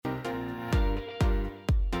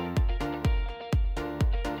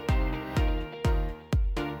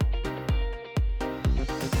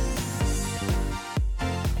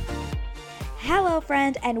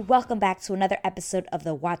friend, and welcome back to another episode of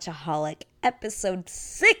the Watchaholic, episode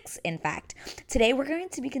 6, in fact. Today we're going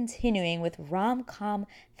to be continuing with Rom-Com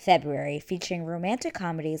February, featuring romantic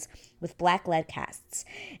comedies with black-led casts.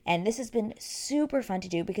 And this has been super fun to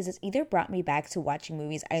do because it's either brought me back to watching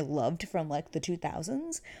movies I loved from like the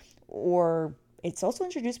 2000s, or it's also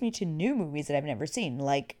introduced me to new movies that I've never seen,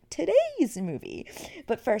 like today's movie.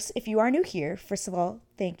 But first, if you are new here, first of all,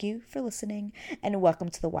 thank you for listening, and welcome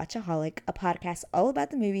to The Watchaholic, a podcast all about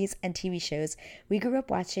the movies and TV shows we grew up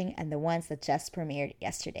watching and the ones that just premiered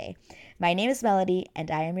yesterday. My name is Melody, and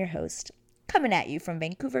I am your host, coming at you from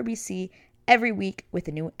Vancouver, BC, every week with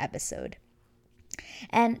a new episode.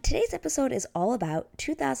 And today's episode is all about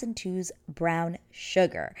 2002's Brown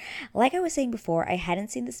Sugar. Like I was saying before, I hadn't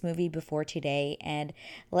seen this movie before today, and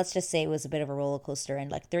let's just say it was a bit of a roller coaster.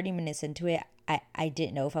 And like 30 minutes into it, I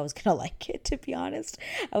didn't know if I was going to like it, to be honest.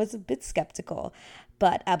 I was a bit skeptical.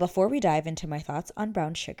 But before we dive into my thoughts on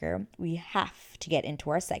Brown Sugar, we have to get into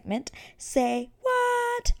our segment, Say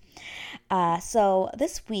What? So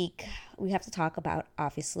this week, we have to talk about,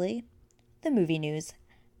 obviously, the movie news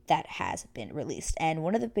that has been released. And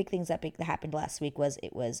one of the big things that happened last week was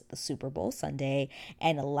it was the Super Bowl Sunday,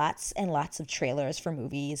 and lots of trailers for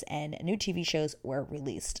movies and new TV shows were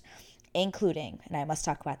released, including, and I must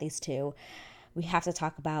talk about these two, we have to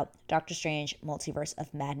talk about Doctor Strange Multiverse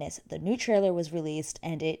of Madness. The new trailer was released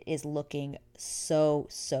and it is looking so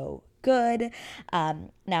good.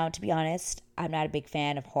 Now, to be honest, I'm not a big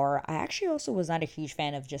fan of horror. I actually also was not a huge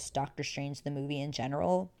fan of just Doctor Strange, the movie in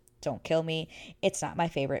general. Don't kill me. It's not my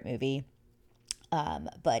favorite movie.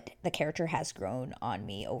 But the character has grown on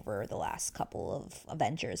me over the last couple of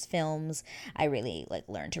Avengers films. I really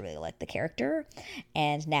learned to really like the character.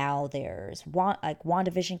 And now there's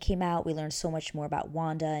WandaVision came out. We learned so much more about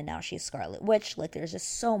Wanda, and now she's Scarlet Witch. Like, there's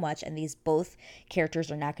just so much, and these both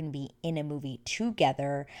characters are not going to be in a movie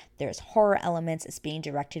together. There's horror elements. It's being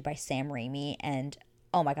directed by Sam Raimi, and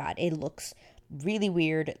oh my god, it looks really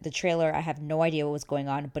weird. The trailer, I have no idea what was going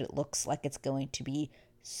on, but it looks like it's going to be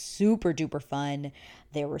super duper fun.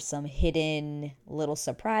 There were some hidden little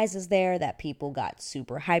surprises there that people got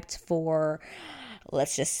super hyped for.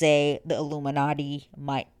 Let's just say the Illuminati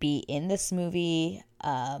might be in this movie.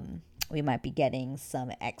 We might be getting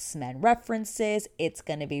some X-Men references. It's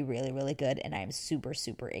going to be really good, and I'm super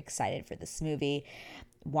excited for this movie.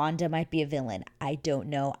 Wanda might be a villain. I don't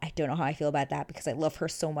know how I feel about that because I love her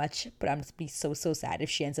so much, but I'm going to be so sad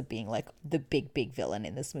if she ends up being like the big villain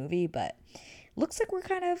in this movie. But looks like we're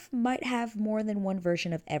kind of might have more than one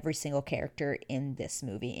version of every single character in this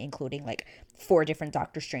movie, including like 4 different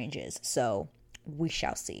Doctor Stranges. So we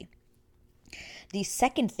shall see. The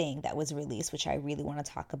second thing that was released, which I really want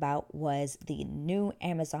to talk about, was the new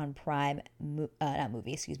Amazon Prime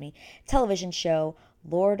television show,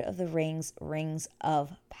 Lord of the Rings, Rings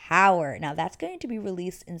of Power. Now, that's going to be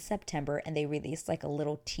released in September, and they released like a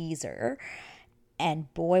little teaser.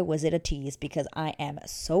 And boy, was it a tease, because I am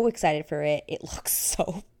so excited for it. It looks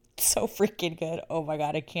so freaking good. Oh my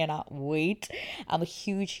god, I cannot wait. I'm a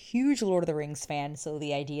huge Lord of the Rings fan, so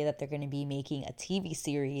the idea that they're going to be making a TV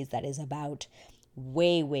series that is about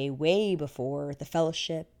way before the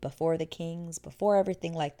Fellowship, before the Kings, before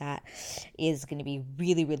everything like that is going to be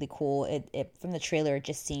really cool. It from the trailer, it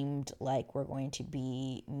just seemed like we're going to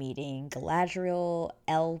be meeting Galadriel,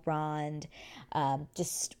 Elrond,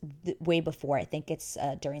 just way before. I think it's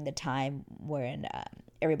during the time when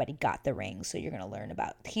everybody got the rings. So you're going to learn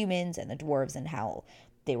about humans and the dwarves and how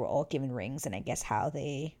they were all given rings, and I guess how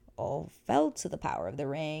they all fell to the power of the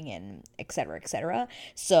ring, and et cetera.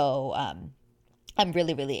 So I'm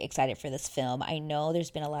really excited for this film. I know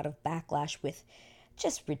there's been a lot of backlash with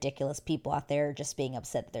just ridiculous people out there just being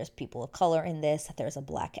upset that there's people of color in this, that there's a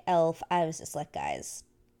black elf. I was just like, guys,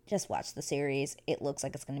 just watch the series. It looks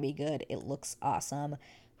like it's going to be good. It looks awesome.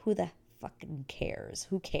 Who the fucking cares?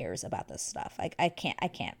 Who cares about this stuff? I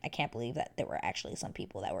can't believe that there were actually some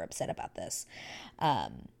people that were upset about this.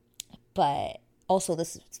 But also,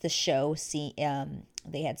 the show,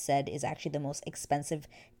 they had said, is actually the most expensive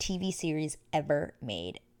TV series ever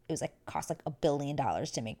made. It was cost like $1 billion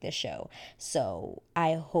to make this show. So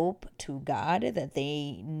I hope to God that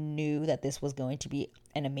they knew that this was going to be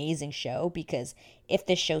an amazing show, because if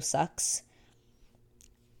this show sucks,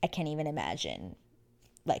 I can't even imagine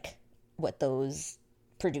like what those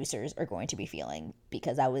producers are going to be feeling,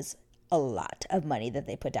 because that was a lot of money that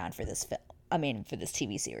they put down for this film. For this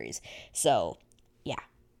TV series. So yeah,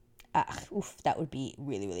 that would be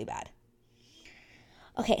really bad.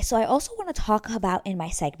 Okay, so I also want to talk about in my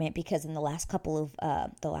segment, because in the last couple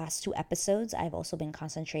of the last two episodes, I've also been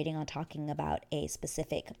concentrating on talking about a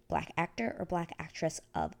specific Black actor or Black actress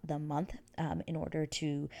of the month, in order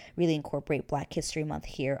to really incorporate Black History Month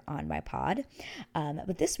here on my pod.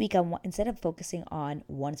 But this week, instead of focusing on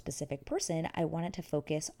one specific person, I wanted to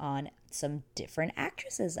focus on some different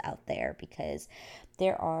actresses out there, because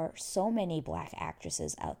there are so many Black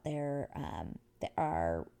actresses out there that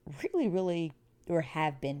are really, really, or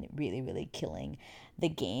have been really, really killing the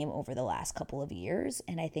game over the last couple of years.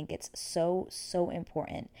 And I think it's so, so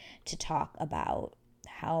important to talk about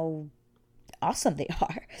how awesome they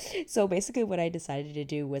are. So basically, what I decided to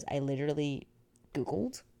do was I literally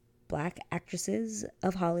Googled Black actresses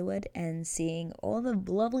of Hollywood and seeing all the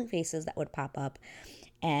lovely faces that would pop up.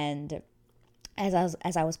 And as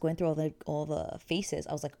I was going through all the faces,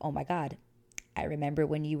 I was like, oh my God, I remember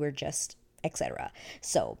when you were just etc.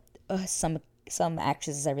 So some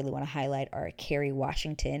actresses I really want to highlight are Kerry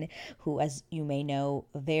Washington, who, as you may know,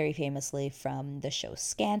 very famously from the show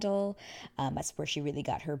Scandal. That's where she really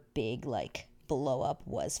got her big like blow up,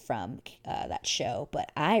 was from that show.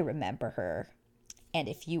 But I remember her, and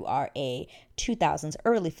if you are a 2000s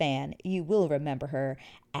early fan, you will remember her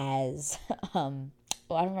as well,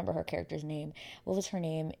 I don't remember her character's name. What was her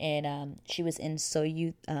name? In she was in not So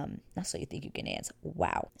You Think You Can Dance.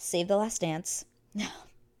 Wow. Save the Last Dance.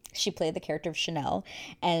 She played the character of Chanel.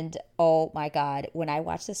 And oh my God, when I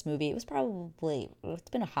watched this movie, it's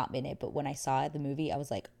been a hot minute, but when I saw the movie, I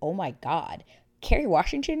was like, oh my God, Kerry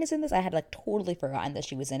Washington is in this? I had like totally forgotten that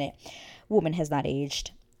she was in it. Woman has not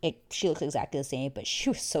aged. She looks exactly the same, but she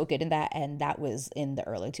was so good in that. And that was in the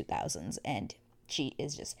early 2000s. And she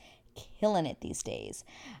is just killing it these days.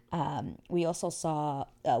 We also saw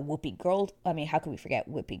Whoopi Gold. I mean, how could we forget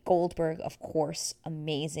Whoopi Goldberg? Of course,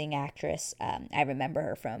 amazing actress. I remember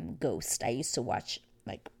her from Ghost. I used to watch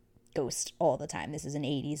like Ghost all the time. This is an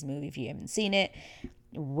 80s movie. If you haven't seen it,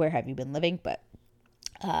 where have you been living? But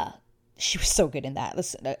she was so good in that.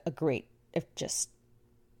 Listen, a great, if just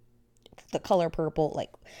The Color Purple,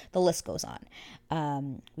 like the list goes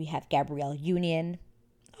on. We have Gabrielle Union.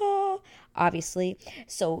 Obviously.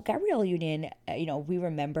 So Gabrielle Union, we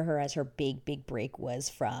remember her as her big break was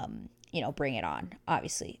from, Bring It On.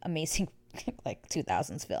 Obviously, amazing, like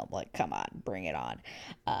 2000s film. Like, come on, Bring It On.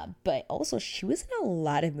 But also, she was in a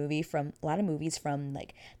lot of movies from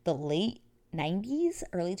like the late 90s,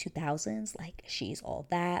 early 2000s. Like, She's All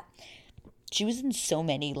That. She was in so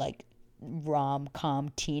many like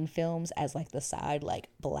rom-com teen films as like the side like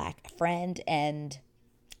Black friend, and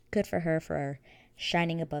good for her for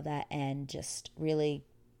shining above that and just really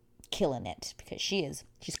killing it, because she's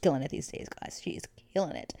killing it these days, guys. She's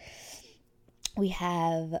killing it. We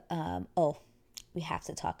have we have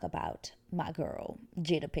to talk about my girl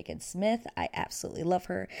Jada Pinkett Smith. I absolutely love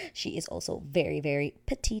her. She is also very, very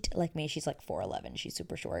petite like me. She's like 4'11". She's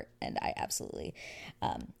super short, and I absolutely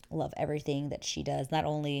love everything that she does. Not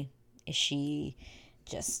only is she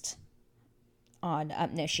just on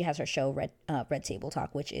she has her show Red Table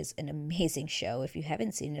Talk, which is an amazing show. If you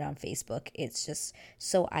haven't seen it on Facebook, it's just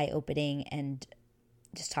so eye-opening and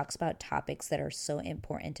just talks about topics that are so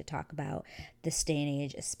important to talk about this day and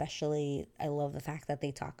age. Especially, I love the fact that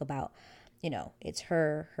they talk about, it's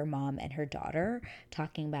her mom and her daughter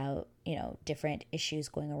talking about, different issues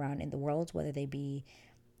going around in the world, whether they be,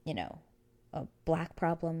 Black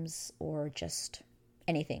problems or just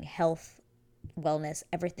anything, health, wellness,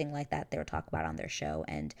 everything like that they'll talk about on their show.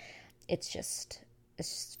 And it's just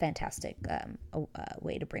fantastic, a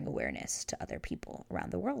way to bring awareness to other people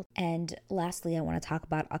around the world. And lastly, I want to talk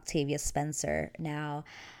about Octavia Spencer. Now,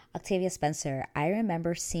 Octavia Spencer, I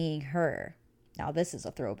remember seeing her. Now, this is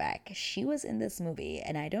a throwback. She was in this movie,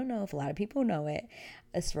 and I don't know if a lot of people know it,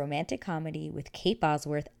 this romantic comedy with Kate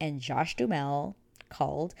Bosworth and Josh Duhamel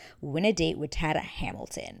called Win a Date with Tada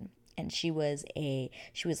Hamilton. And she was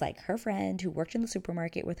like her friend who worked in the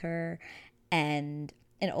supermarket with her, and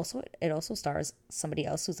also it also stars somebody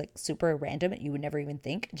else who's like super random and you would never even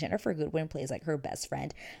think. Jennifer Goodwin plays like her best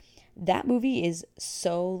friend. That movie is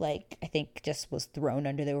so like, I think just was thrown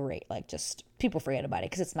under the rate, like just people forget about it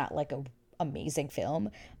because it's not like a amazing film,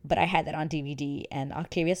 but I had that on DVD, and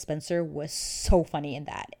Octavia Spencer was so funny in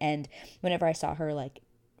that. And whenever I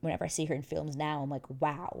see her in films now, I'm like,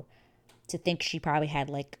 wow, to think she probably had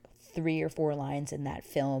like 3 or 4 lines in that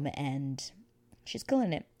film, and she's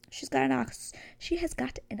killing it. She has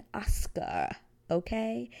got an Oscar.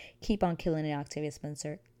 Okay, keep on killing it, Octavia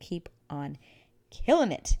Spencer. Keep on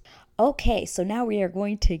killing it. Okay, so now we are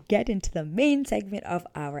going to get into the main segment of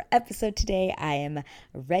our episode today. I am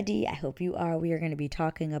ready. I hope you are. We are going to be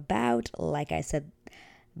talking about, like I said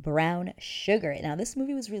Brown Sugar. Now, this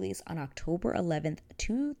movie was released on October 11th,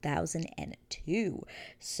 2002.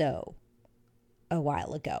 So, a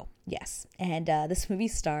while ago. Yes. And this movie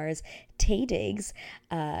stars Taye Diggs.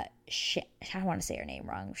 I don't want to say her name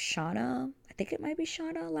wrong. Shauna. I think it might be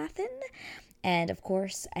Shauna Lathan. And of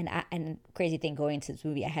course, and crazy thing going into this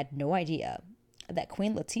movie, I had no idea that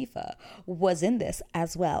Queen Latifah was in this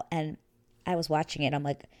as well. And I was watching it. I'm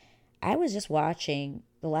like, I was just watching,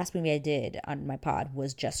 the last movie I did on my pod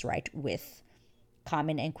was Just Right with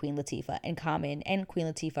Common and Queen Latifah. And Common and Queen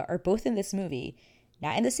Latifah are both in this movie.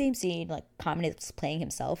 Not in the same scene. Like, Common is playing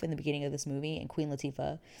himself in the beginning of this movie, and Queen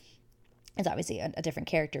Latifah is obviously a different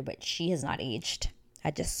character, but she has not aged. I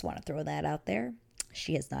just want to throw that out there.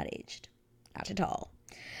 She has not aged. Not at all.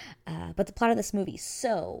 But the plot of this movie.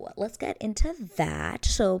 So, let's get into that.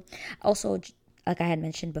 So, also, like I had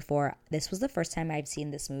mentioned before, this was the first time I've seen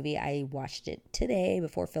this movie. I watched it today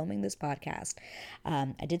before filming this podcast.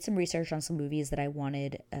 I did some research on some movies that I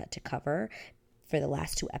wanted to cover for the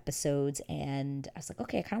last 2 episodes, and I was like,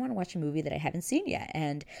 okay, I kind of want to watch a movie that I haven't seen yet,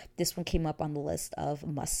 and this one came up on the list of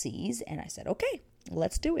must-sees, and I said, okay,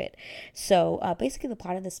 let's do it. So basically the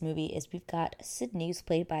plot of this movie is we've got Sydney, who's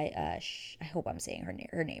played by I hope I'm saying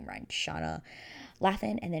her name right, Shauna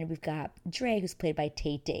Lathan, and then we've got Dre, who's played by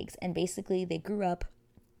Taye Diggs, and basically they grew up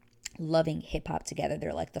loving hip-hop together.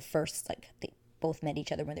 They're like the first, like, they both met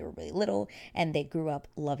each other when they were really little, and they grew up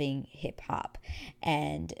loving hip-hop,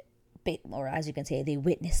 and or as you can say, they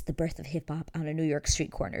witnessed the birth of hip-hop on a New York street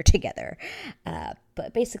corner together.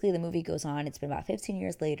 But basically the movie goes on. It's been about 15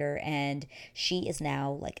 years later, and she is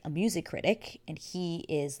now like a music critic, and he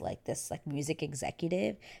is like this like music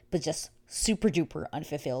executive, but just super duper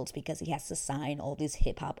unfulfilled because he has to sign all these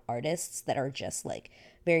hip-hop artists that are just like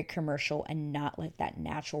very commercial and not like that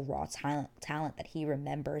natural raw talent that he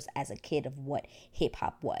remembers as a kid of what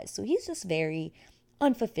hip-hop was. So he's just very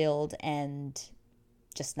unfulfilled and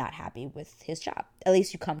just not happy with his job. At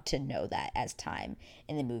least you come to know that as time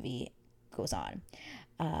in the movie goes on.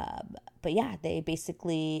 But yeah, they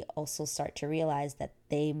basically also start to realize that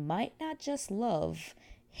they might not just love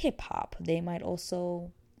hip hop. They might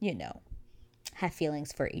also, have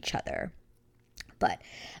feelings for each other. But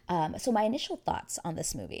so my initial thoughts on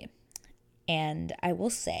this movie, and I will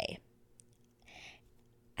say,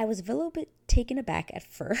 I was a little bit taken aback at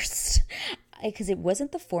first because it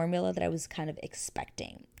wasn't the formula that I was kind of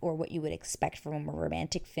expecting, or what you would expect from a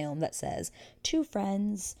romantic film that says two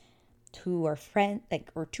friends who are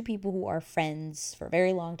or two people who are friends for a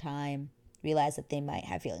very long time realize that they might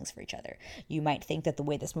have feelings for each other. You might think that the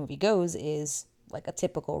way this movie goes is like a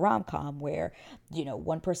typical rom-com where,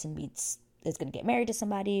 one person is going to get married to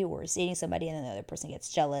somebody or is dating somebody, and then the other person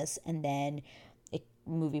gets jealous, and then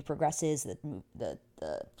movie progresses, the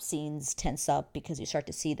scenes tense up because you start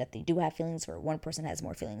to see that they do have feelings, or one person has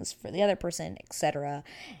more feelings for the other person, etc.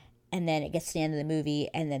 And then it gets to the end of the movie,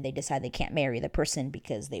 and then they decide they can't marry the person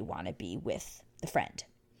because they want to be with the friend.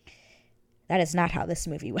 That is not how this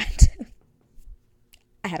movie went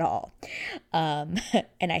at all. And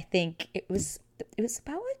I think it was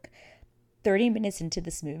about like 30 minutes into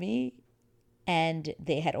this movie, and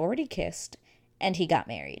they had already kissed, and he got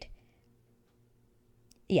married.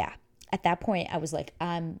 Yeah, at that point I was like,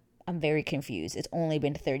 I'm very confused. It's only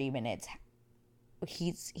been 30 minutes.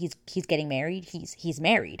 He's getting married. He's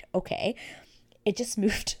married. Okay. It just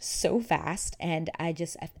moved so fast, and I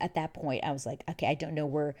just at that point I was like, okay, I don't know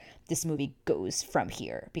where this movie goes from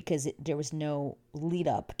here, because there was no lead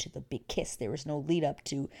up to the big kiss. There was no lead up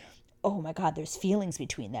to, oh my God, there's feelings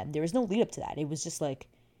between them. There was no lead up to that. It was just like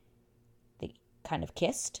they kind of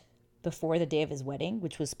kissed before the day of his wedding,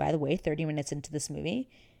 which was, by the way, 30 minutes into this movie.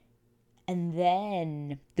 And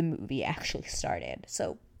then the movie actually started.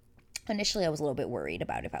 So initially I was a little bit worried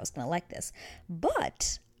about if I was going to like this.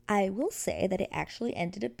 But I will say that it actually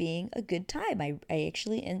ended up being a good time. I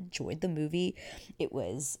actually enjoyed the movie. It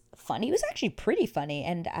was funny. It was actually pretty funny.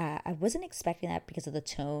 And I wasn't expecting that because of the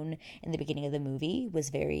tone in the beginning of the movie.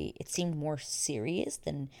 It seemed more serious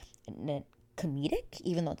than comedic,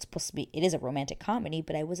 even though it is a romantic comedy,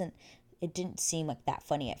 but it didn't seem like that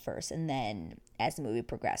funny at first. And then as the movie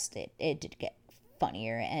progressed, it did get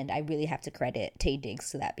funnier, and I really have to credit Taye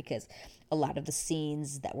Diggs to that, because a lot of the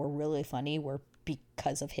scenes that were really funny were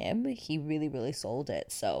because of him. He really, really sold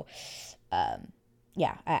it. So,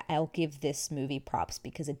 I'll give this movie props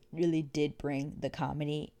because it really did bring the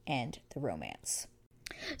comedy and the romance.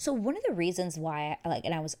 So one of the reasons why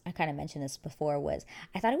I kind of mentioned this before, was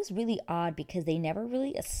I thought it was really odd because they never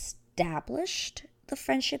really established the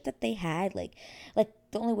friendship that they had. Like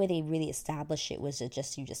the only way they really established it was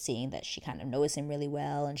just you just seeing that she kind of knows him really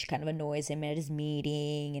well, and she kind of annoys him at his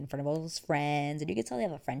meeting in front of all his friends, and you can tell they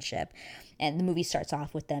have a friendship. And the movie starts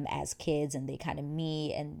off with them as kids, and they kind of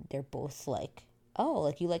meet, and they're both like, oh,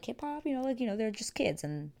 like, you like hip hop, they're just kids,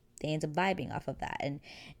 and they end up vibing off of that,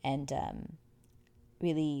 and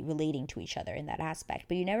really relating to each other in that aspect.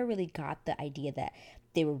 But you never really got the idea that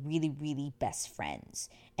they were really, really best friends.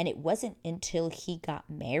 And it wasn't until he got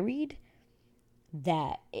married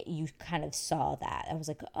that you kind of saw that. I was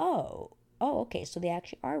like, oh, okay, so they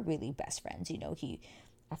actually are really best friends. He,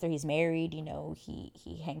 after he's married,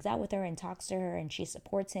 he hangs out with her and talks to her, and she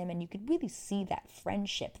supports him, and you could really see that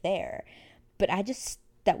friendship there. But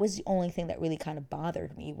that was the only thing that really kind of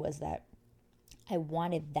bothered me, was that I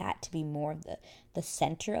wanted that to be more of the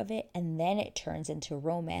center of it, and then it turns into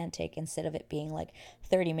romantic instead of it being like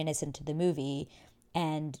 30 minutes into the movie,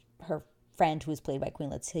 and her friend, who's played by Queen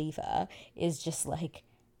Latifah, is just like,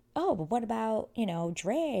 oh, but what about,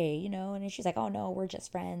 Dre, and she's like, oh no, we're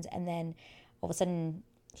just friends. And then all of a sudden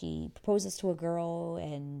he proposes to a girl,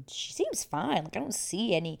 and she seems fine. Like, I don't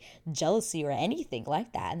see any jealousy or anything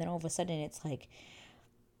like that. And then all of a sudden it's like,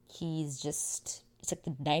 it's like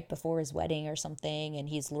the night before his wedding or something, and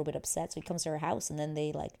he's a little bit upset, so he comes to her house, and then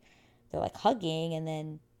they're like hugging, and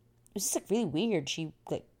then it was just like really weird. She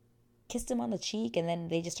like kissed him on the cheek, and then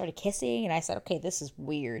they just started kissing, and I said, okay, this is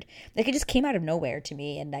weird. Like, it just came out of nowhere to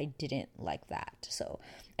me, and I didn't like that. So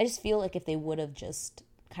I just feel like if they would have just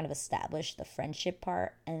kind of established the friendship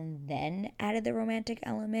part and then added the romantic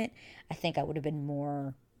element, I think I would have been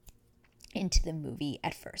more into the movie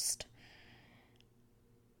at first.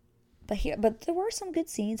 But there were some good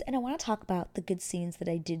scenes, and I want to talk about the good scenes that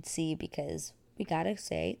I did see, because we gotta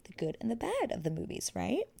say the good and the bad of the movies,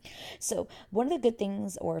 right? So one of the good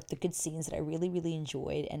things, or the good scenes that I really, really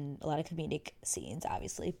enjoyed, and a lot of comedic scenes,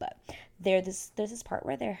 obviously, but there's this part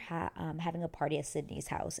where they're having a party at Sydney's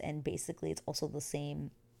house, and basically it's also the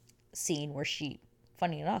same scene where she,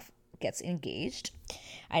 funny enough, gets engaged.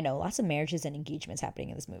 I know, lots of marriages and engagements happening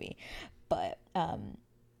in this movie, but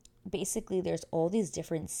basically there's all these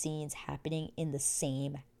different scenes happening in the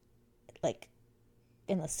same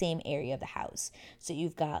area of the house. So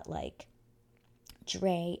you've got like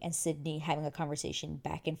Dre and Sydney having a conversation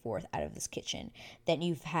back and forth out of this kitchen. Then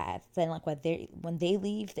like when they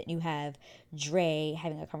leave, then you have Dre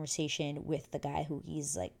having a conversation with the guy who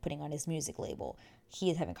he's like putting on his music label.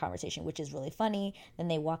 He is having a conversation, which is really funny. Then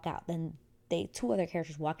they walk out. Then two other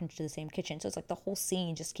characters walk into the same kitchen. So it's like the whole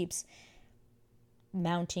scene just keeps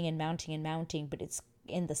mounting and mounting and mounting, but it's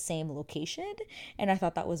in the same location. And I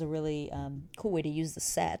thought that was a really cool way to use the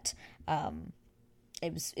set.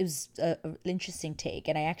 It was an interesting take,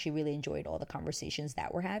 and I actually really enjoyed all the conversations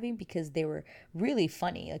that we're having, because they were really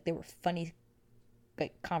funny. Like, they were funny,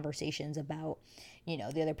 like, conversations about,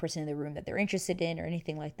 the other person in the room that they're interested in or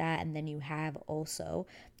anything like that. And then you have also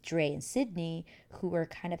Dre and Sydney, who are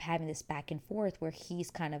kind of having this back and forth, where he's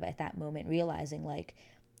kind of at that moment realizing like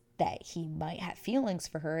that he might have feelings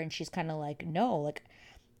for her, and she's kind of like, no, like,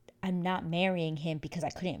 I'm not marrying him because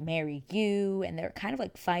I couldn't marry you. And they're kind of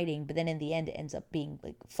like fighting, but then in the end it ends up being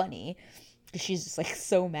like funny, because she's just like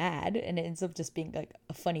so mad, and it ends up just being like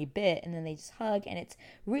a funny bit, and then they just hug, and it's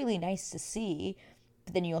really nice to see.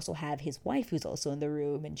 But then you also have his wife, who's also in the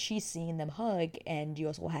room, and she's seeing them hug, and you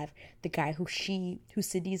also have the guy who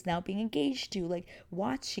Sydney's now being engaged to, like,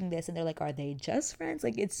 watching this, and they're like, are they just friends?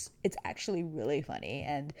 Like, it's actually really funny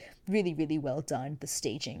and really, really well done, the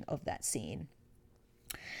staging of that scene.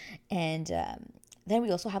 And then we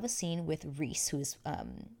also have a scene with Reese,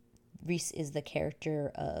 Reese is the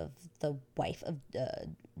character of the wife of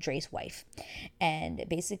Dre's wife. And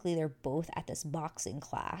basically they're both at this boxing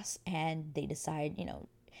class, and they decide,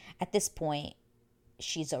 at this point,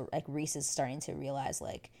 Reese is starting to realize,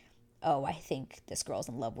 like, oh, I think this girl's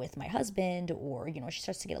in love with my husband, or, she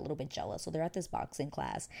starts to get a little bit jealous. So they're at this boxing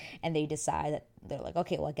class, and they decide that they're like,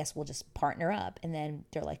 okay, well, I guess we'll just partner up. And then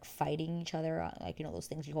they're like fighting each other, like, those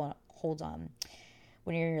things you hold on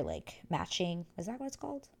when you're like matching. Is that what it's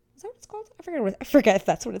called? Is that what it's called? I forget if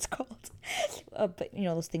that's what it's called. But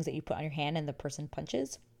those things that you put on your hand and the person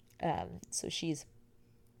punches. So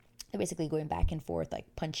they're basically going back and forth,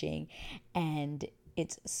 like, punching, and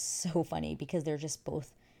it's so funny because they're just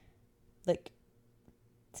both like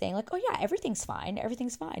saying like, oh yeah, everything's fine,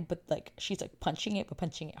 but like she's like punching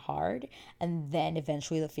it hard, and then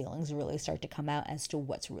eventually the feelings really start to come out as to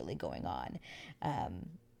what's really going on.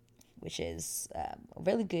 which is a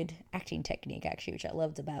really good acting technique, actually, which I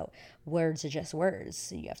loved about words are just words.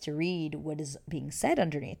 So you have to read what is being said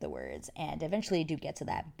underneath the words. And eventually you do get to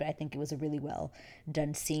that. But I think it was a really well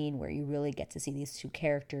done scene where you really get to see these two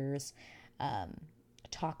characters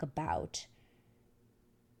talk about,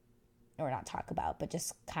 or not talk about, but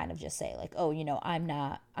just kind of just say like, oh, I'm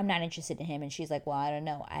not interested in him. And she's like, well, I don't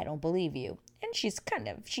know, I don't believe you. And she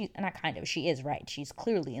is right. She's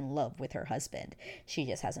clearly in love with her husband. She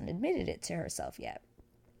just hasn't admitted it to herself yet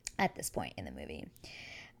at this point in the movie.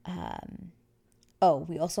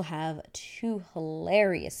 We also have two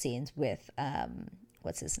hilarious scenes with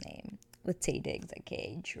what's his name, with Taye Diggs,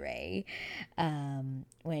 aka Dre,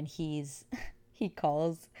 when he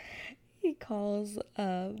calls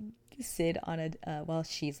Sid on while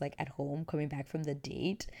she's like at home coming back from the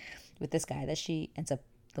date with this guy that she ends up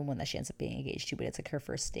being engaged to, but it's like her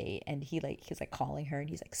first date. And he's like calling her, and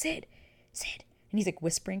he's like, Sid, and he's like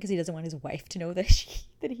whispering because he doesn't want his wife to know that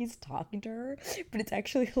he's talking to her. But it's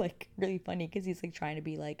actually like really funny because he's like trying to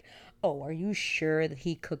be like, oh, are you sure that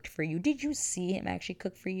he cooked for you? Did you see him actually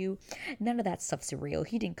cook for you? None of that stuff's real.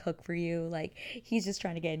 He didn't cook for you. Like, he's just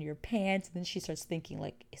trying to get in your pants. And then she starts thinking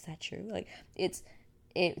like, is that true? Like, it's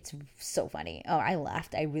so funny. Oh, I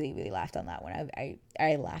laughed. I really, really laughed on that one.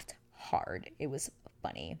 I laughed hard. It was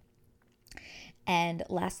funny. And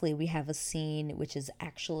lastly, we have a scene which is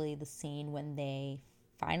actually the scene when they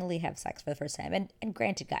finally have sex for the first time. And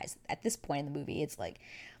granted, guys, at this point in the movie, it's like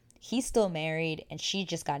he's still married and she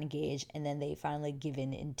just got engaged, and then they finally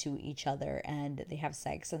given into each other and they have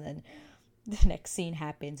sex. And then the next scene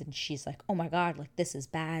happens and she's like, oh my God, like this is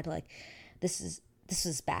bad. Like this is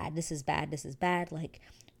bad. Like,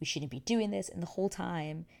 we shouldn't be doing this. And the whole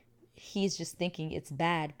time he's just thinking it's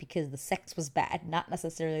bad because the sex was bad, not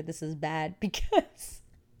necessarily this is bad because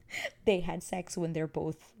they had sex when they're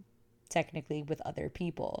both technically with other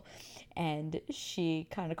people. And she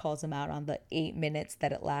kind of calls him out on the 8 minutes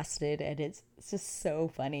that it lasted, and it's just so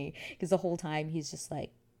funny because the whole time he's just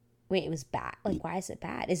like, wait, it was bad, like why is it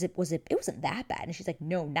bad? It wasn't that bad. And she's like,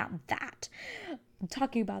 no, not that, I'm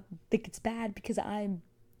talking about, think it's bad because I'm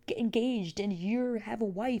engaged and you have a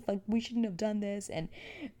wife, like we shouldn't have done this. And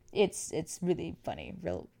it's really funny,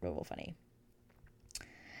 real funny.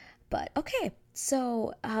 But okay,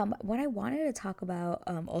 so what I wanted to talk about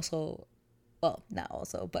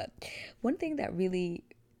but one thing that really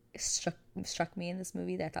struck me in this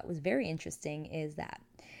movie that I thought was very interesting is that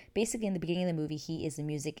basically in the beginning of the movie, he is a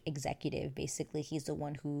music executive. Basically, he's the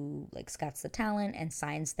one who like scouts the talent and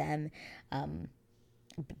signs them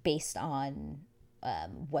based on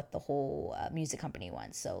what the whole music company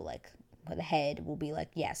wants. So like the head will be like,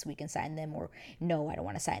 yes, we can sign them, or no, I don't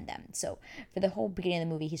want to sign them. So for the whole beginning of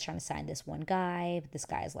the movie, he's trying to sign this one guy, but this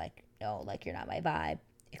guy is like, no, like you're not my vibe,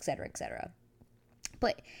 etc., etc.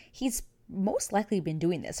 But he's most likely been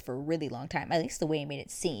doing this for a really long time. At least the way he made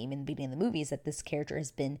it seem in the beginning of the movie is that this character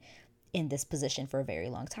has been in this position for a very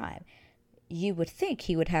long time. You would think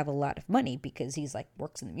he would have a lot of money because he's like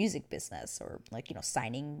works in the music business, or like,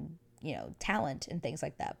 signing, talent and things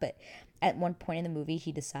like that. But at one point in the movie,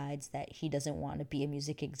 he decides that he doesn't want to be a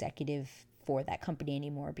music executive for that company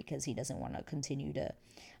anymore because he doesn't want to continue to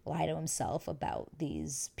lie to himself about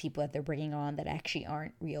these people that they're bringing on that actually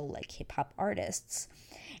aren't real like hip hop artists.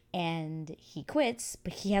 And he quits,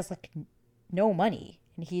 but he has like no money.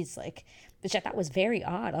 And he's like, which I thought was very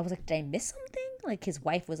odd. I was like, did I miss something? Like his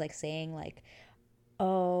wife was like saying like,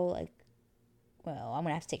 oh, like, well, I'm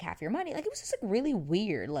gonna have to take half your money. Like, it was just like really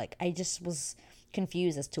weird. Like, I just was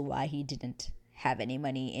confused as to why he didn't have any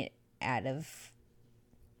money out of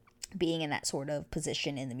being in that sort of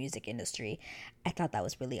position in the music industry. I thought that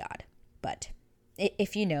was really odd. But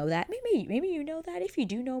if you know that, maybe you know that. If you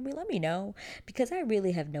do know me, let me know, because I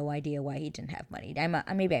really have no idea why he didn't have money.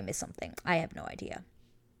 Maybe I missed something. I have no idea.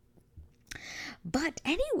 But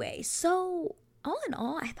anyway, so all in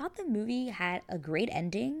all, I thought the movie had a great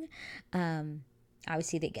ending.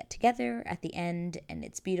 Obviously, they get together at the end, and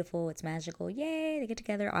it's beautiful, it's magical. Yay, they get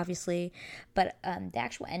together, obviously. But the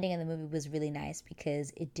actual ending of the movie was really nice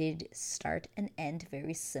because it did start and end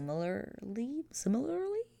very similarly,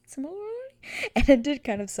 and it did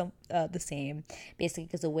kind of the same, basically,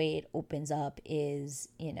 because the way it opens up is,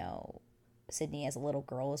 Sydney as a little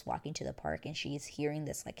girl is walking to the park and she's hearing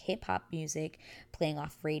this like hip hop music playing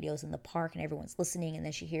off radios in the park, and everyone's listening, and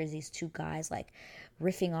then she hears these two guys like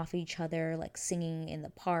riffing off each other, like singing in the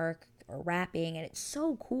park or rapping, and it's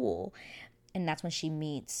so cool. And that's when she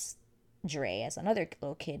meets Dre as another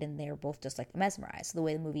little kid, and they're both just like mesmerized. So the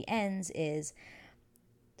way the movie ends is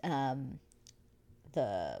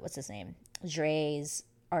what's his name, Dre's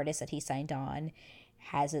artist that he signed on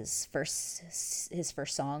has his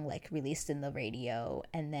first song like released in the radio,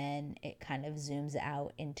 and then it kind of zooms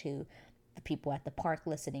out into the people at the park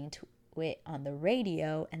listening to it on the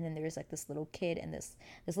radio, and then there's like this little kid and this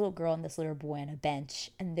little girl and this little boy on a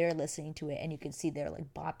bench, and they're listening to it, and you can see they're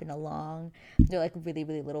like bopping along. They're like really,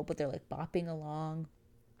 really little, but they're like bopping along,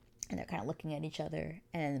 and they're kind of looking at each other,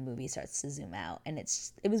 and then the movie starts to zoom out, and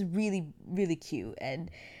it was really, really cute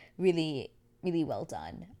and really, really well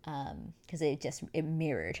done, because it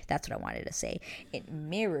mirrored, that's what I wanted to say, it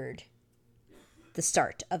mirrored the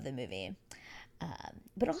start of the movie.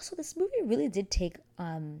 But also this movie really did take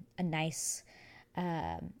a nice,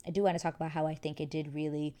 I do want to talk about how I think it did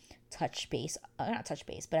really not touch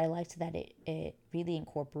base, but I liked that it really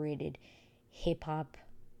incorporated hip hop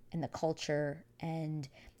and the culture and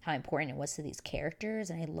how important it was to these characters.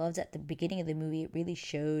 And I loved at the beginning of the movie, it really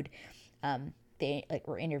showed, they like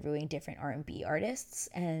were interviewing different R&B artists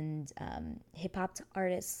and hip hop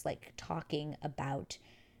artists, like talking about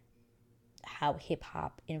how hip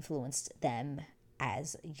hop influenced them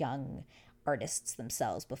as young artists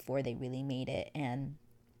themselves before they really made it. And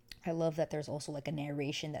I love that there's also like a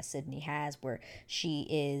narration that Sydney has where she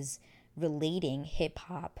is relating hip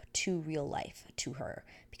hop to real life to her,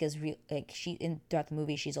 because throughout the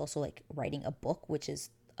movie she's also like writing a book, which is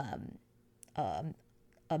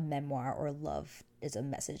a memoir, or love is a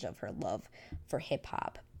message of her love for hip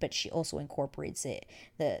hop, but she also incorporates it.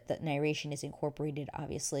 The narration is incorporated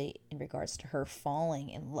obviously in regards to her falling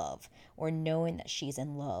in love or knowing that she's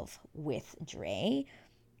in love with Dre,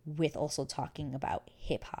 with also talking about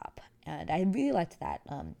hip hop. And I really liked that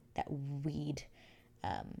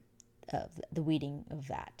the weeding of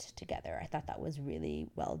that together. I thought that was really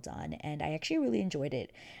well done, and I actually really enjoyed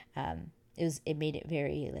it. It made it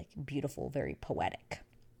very like beautiful, very poetic.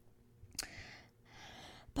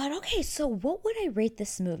 But okay, so what would I rate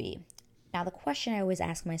this movie? Now, the question I always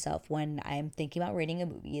ask myself when I'm thinking about rating a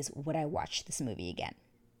movie is, would I watch this movie again?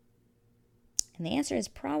 And the answer is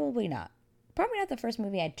probably not. Probably not the first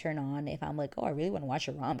movie I'd turn on if I'm like, oh, I really want to watch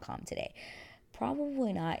a rom-com today.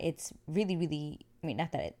 Probably not. It's really, really, I mean,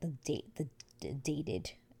 not that the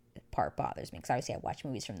dated part bothers me, because obviously I watch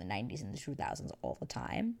movies from the 90s and the 2000s all the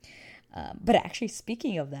time. But actually,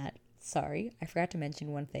 speaking of that, sorry, I forgot to mention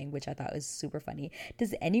one thing which I thought was super funny.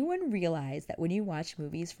 Does anyone realize that when you watch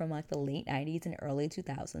movies from like the late 90s and early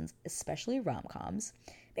 2000s, especially rom-coms,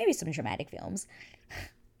 maybe some dramatic films,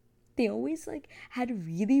 they always like had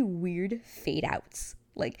really weird fade outs.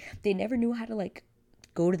 Like they never knew how to like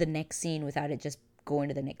go to the next scene without it just going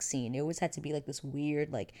to the next scene. It always had to be like this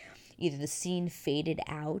weird, like either the scene faded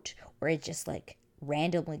out or it just like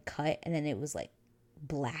randomly cut, and then it was like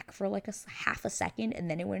black for like a half a second, and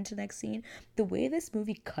then it went into the next scene. The way this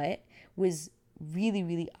movie cut was really,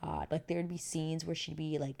 really odd. Like there'd be scenes where she'd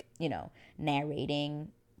be like,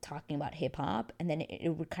 narrating, talking about hip hop, and then it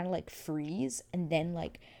would kind of like freeze and then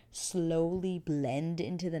like slowly blend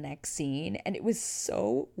into the next scene, and it was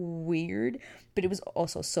so weird, but it was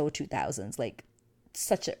also so 2000s, like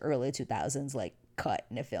such an early 2000s like cut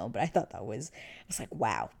in a film. But I thought I was like,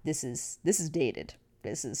 wow, this is dated.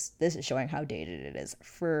 This is showing how dated it is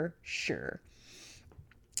for sure.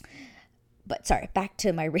 But sorry, back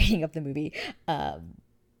to my rating of the movie. I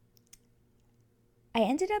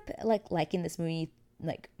ended up like liking this movie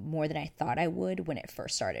like more than I thought I would when it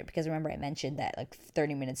first started, because remember I mentioned that like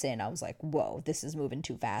 30 minutes in I was like, whoa, this is moving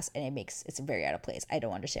too fast, and it's very out of place. I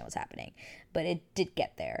don't understand what's happening, but it did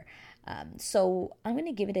get there. So I'm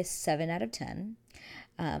gonna give it a 7 out of 10.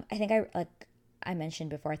 I think I mentioned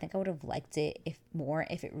before, I think I would have liked it if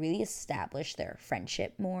it really established their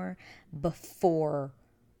friendship more before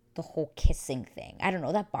the whole kissing thing. I don't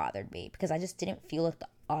know, that bothered me because I just didn't feel like the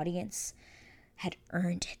audience had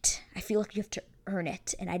earned it. I feel like you have to earn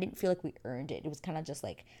it, and I didn't feel like we earned it. It was kind of just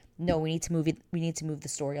like, no, we need to move the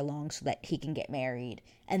story along so that he can get married,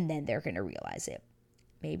 and then they're going to realize it.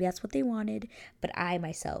 Maybe that's what they wanted, but I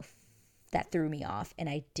myself, that threw me off, and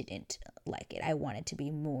I didn't like it. I wanted to be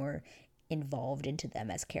more involved into them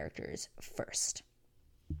as characters first.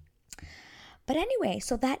 But anyway,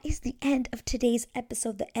 so that is the end of today's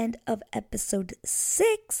episode, the end of episode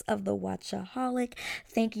 6 of the Watchaholic.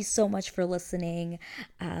 Thank you so much for listening.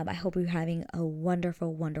 I hope you're having a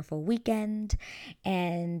wonderful, wonderful weekend,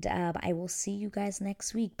 and I will see you guys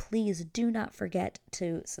next week. Please do not forget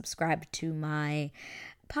to subscribe to my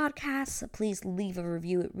podcast. Please leave a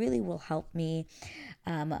review. It really will help me.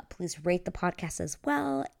 Please rate the podcast as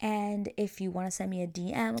well. And if you want to send me a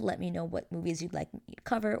DM, let me know what movies you'd like me to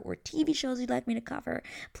cover or TV shows you'd like me to cover.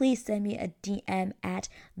 Please send me a DM at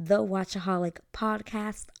The Watchaholic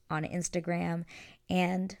Podcast on Instagram.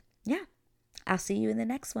 And yeah, I'll see you in the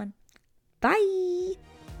next one. Bye!